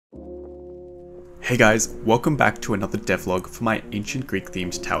Hey guys, welcome back to another devlog for my ancient Greek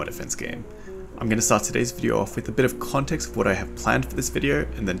themed tower defense game. I'm going to start today's video off with a bit of context of what I have planned for this video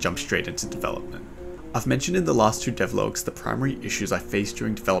and then jump straight into development. I've mentioned in the last two devlogs the primary issues I faced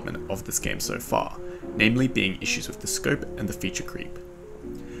during development of this game so far, namely being issues with the scope and the feature creep.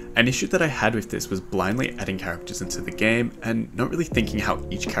 An issue that I had with this was blindly adding characters into the game and not really thinking how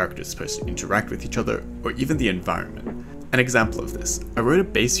each character is supposed to interact with each other or even the environment. An example of this, I wrote a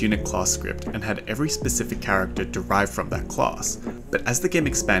base unit class script and had every specific character derived from that class, but as the game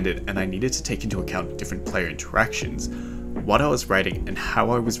expanded and I needed to take into account different player interactions, what I was writing and how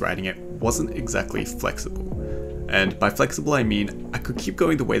I was writing it wasn't exactly flexible. And by flexible I mean, I could keep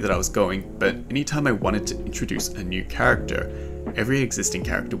going the way that I was going, but anytime I wanted to introduce a new character, every existing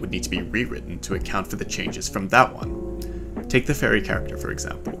character would need to be rewritten to account for the changes from that one. Take the fairy character for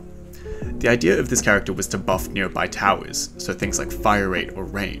example. The idea of this character was to buff nearby towers, so things like fire rate or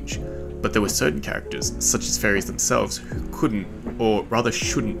range, but there were certain characters, such as fairies themselves, who couldn't, or rather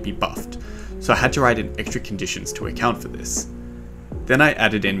shouldn't be buffed, so I had to write in extra conditions to account for this. Then I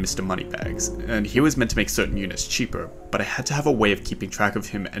added in Mr. Moneybags, and he was meant to make certain units cheaper, but I had to have a way of keeping track of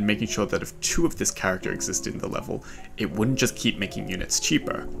him and making sure that if two of this character existed in the level, it wouldn't just keep making units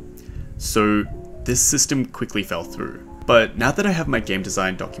cheaper. So this system quickly fell through. But now that I have my game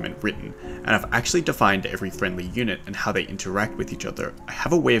design document written, and I've actually defined every friendly unit and how they interact with each other, I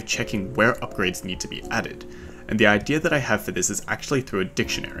have a way of checking where upgrades need to be added, and the idea that I have for this is actually through a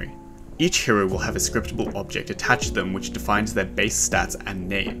dictionary. Each hero will have a scriptable object attached to them which defines their base stats and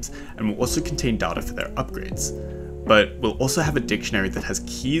names, and will also contain data for their upgrades. But we'll also have a dictionary that has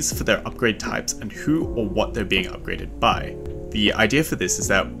keys for their upgrade types and who or what they're being upgraded by. The idea for this is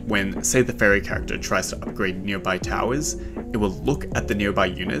that when, say, the fairy character tries to upgrade nearby towers, it will look at the nearby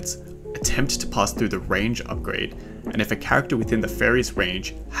units, attempt to pass through the range upgrade, and if a character within the fairy's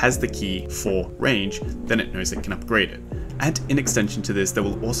range has the key for range, then it knows it can upgrade it. And in extension to this, there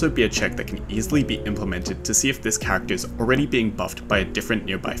will also be a check that can easily be implemented to see if this character is already being buffed by a different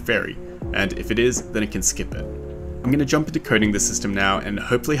nearby fairy, and if it is, then it can skip it. I'm going to jump into coding the system now and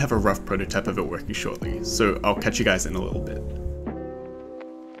hopefully have a rough prototype of it working shortly, so I'll catch you guys in a little bit.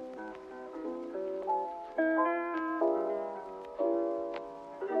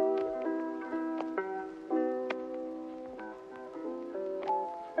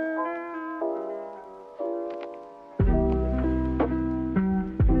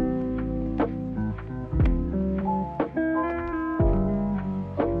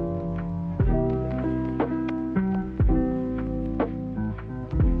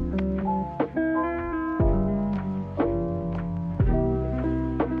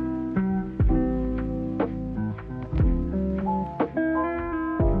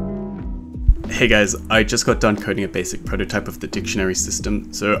 Hey guys, I just got done coding a basic prototype of the dictionary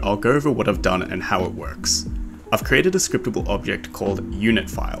system, so I'll go over what I've done and how it works. I've created a scriptable object called unit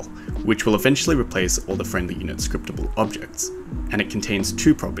file, which will eventually replace all the friendly unit scriptable objects, and it contains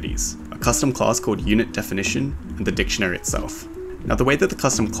two properties, a custom class called unit definition and the dictionary itself. Now the way that the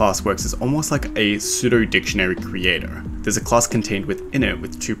custom class works is almost like a pseudo dictionary creator. There's a class contained within it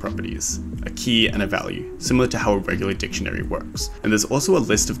with two properties, a key and a value, similar to how a regular dictionary works. And there's also a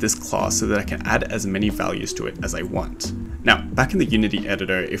list of this class so that I can add as many values to it as I want. Now, back in the Unity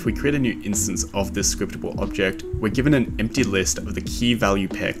editor, if we create a new instance of this scriptable object, we're given an empty list of the key value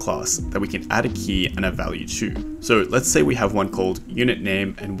pair class that we can add a key and a value to. So let's say we have one called unit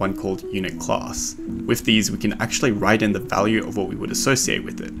name and one called unit class. With these, we can actually write in the value of what we would associate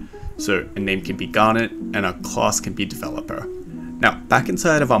with it. So a name can be Garnet and a class can be developer. Now, back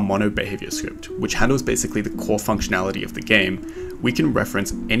inside of our mono behavior script, which handles basically the core functionality of the game, we can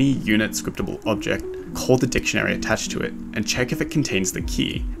reference any unit scriptable object, call the dictionary attached to it, and check if it contains the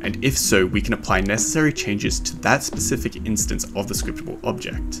key, and if so, we can apply necessary changes to that specific instance of the scriptable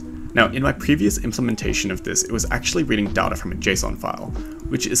object. Now, in my previous implementation of this, it was actually reading data from a JSON file,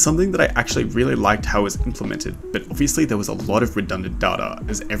 which is something that I actually really liked how it was implemented, but obviously there was a lot of redundant data,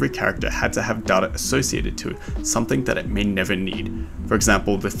 as every character had to have data associated to it, something that it may never need. For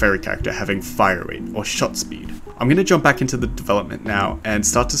example, the fairy character having fire rate or shot speed. I'm going to jump back into the development now and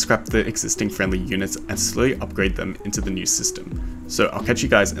start to scrap the existing friendly units and slowly upgrade them into the new system. So I'll catch you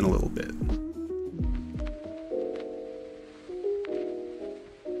guys in a little bit.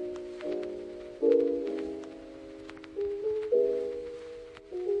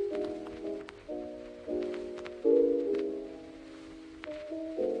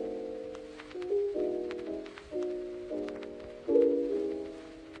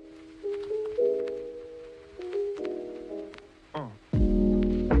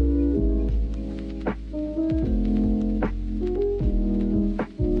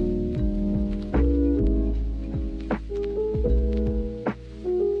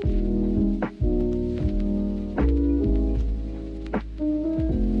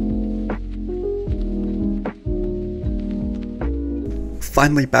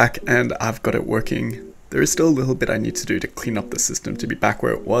 Finally back, and I've got it working. There is still a little bit I need to do to clean up the system to be back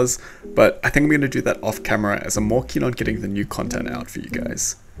where it was, but I think I'm going to do that off camera as I'm more keen on getting the new content out for you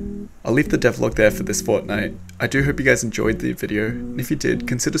guys. I'll leave the devlog there for this fortnight. I do hope you guys enjoyed the video, and if you did,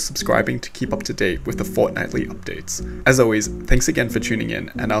 consider subscribing to keep up to date with the fortnightly updates. As always, thanks again for tuning in,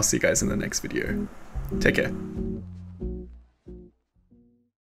 and I'll see you guys in the next video. Take care.